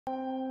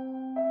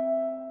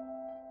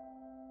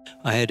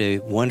I had a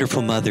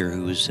wonderful mother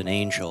who was an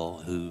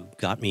angel who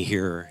got me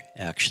here,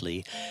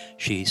 actually.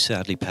 She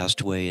sadly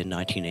passed away in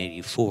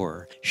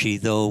 1984. She,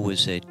 though,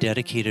 was a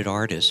dedicated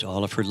artist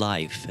all of her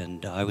life,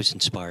 and I was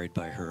inspired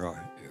by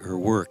her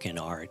work in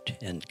art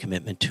and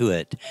commitment to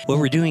it. What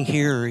we're doing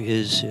here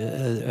is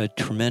a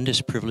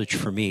tremendous privilege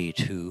for me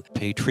to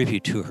pay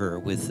tribute to her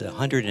with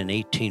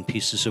 118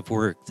 pieces of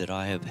work that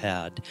I have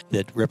had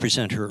that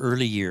represent her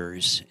early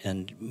years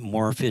and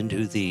morph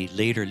into the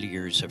later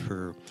years of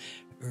her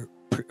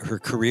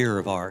career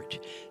of art,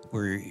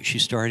 where she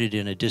started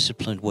in a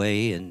disciplined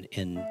way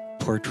in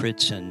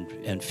portraits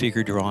and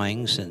figure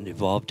drawings and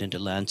evolved into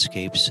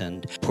landscapes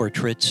and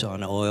portraits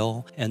on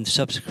oil, and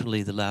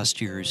subsequently the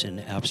last years in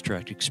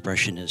abstract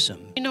expressionism.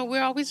 You know,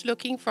 we're always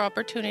looking for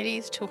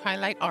opportunities to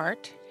highlight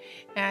art,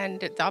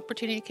 and the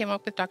opportunity came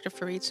up with Dr.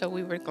 Farid, so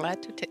we were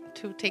glad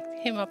to take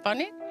him up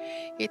on it.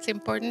 It's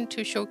important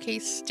to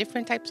showcase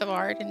different types of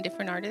art and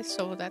different artists,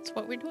 so that's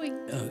what we're doing.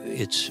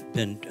 It's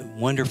been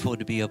wonderful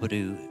to be able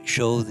to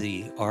show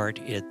the art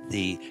at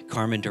the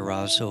Carmen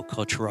Durazo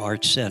Cultural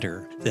Arts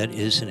Center. That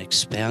is an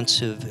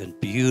expansive and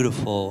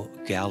beautiful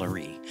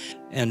gallery.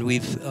 And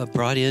we've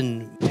brought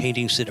in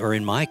paintings that are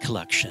in my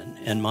collection,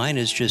 and mine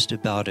is just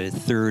about a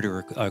third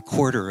or a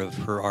quarter of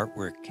her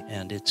artwork,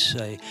 and it's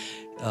an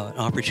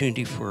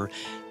opportunity for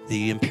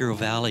the Imperial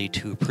Valley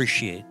to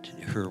appreciate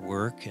her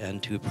work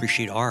and to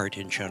appreciate art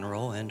in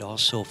general, and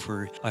also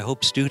for, I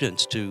hope,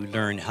 students to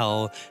learn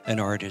how an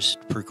artist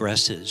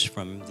progresses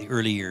from the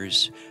early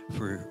years.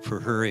 For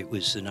her, it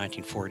was the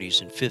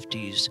 1940s and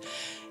 50s,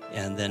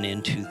 and then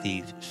into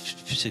the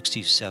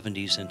 60s,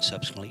 70s, and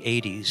subsequently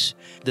 80s.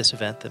 This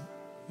event that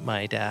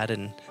my dad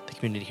and the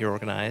community here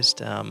organized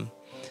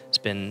has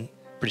been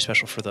pretty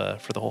special for the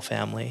whole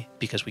family,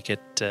 because we get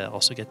to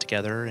also get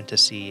together and to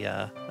see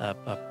a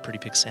pretty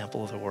big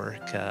sample of the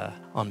work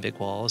on big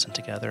walls and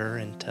together,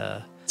 and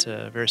it's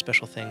a very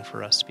special thing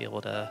for us to be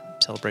able to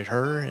celebrate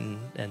her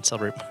and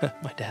celebrate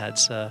my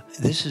dad's.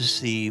 This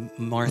is the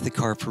Martha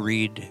Carr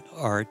Farid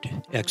art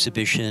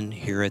exhibition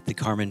here at the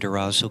Carmen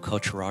Durazo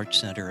Cultural Arts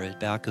Center at the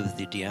back of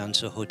the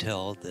Dianza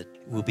Hotel, that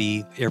will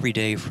be every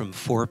day from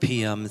 4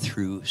 p.m.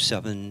 through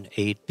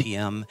 8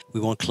 p.m. We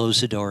won't close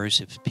the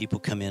doors if people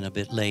come in a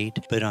bit late,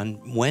 but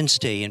on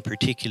Wednesday in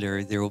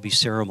particular, there will be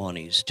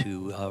ceremonies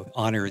to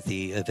honor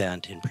the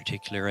event in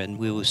particular, and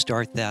we will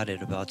start that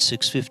at about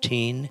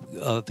 6:15.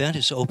 The event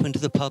is open to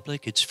the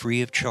public, it's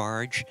free of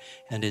charge,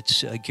 and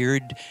it's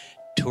geared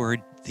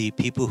toward the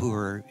people who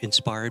are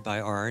inspired by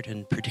art,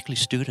 and particularly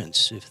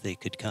students, if they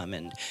could come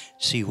and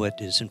see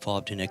what is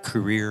involved in a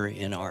career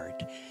in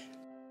art.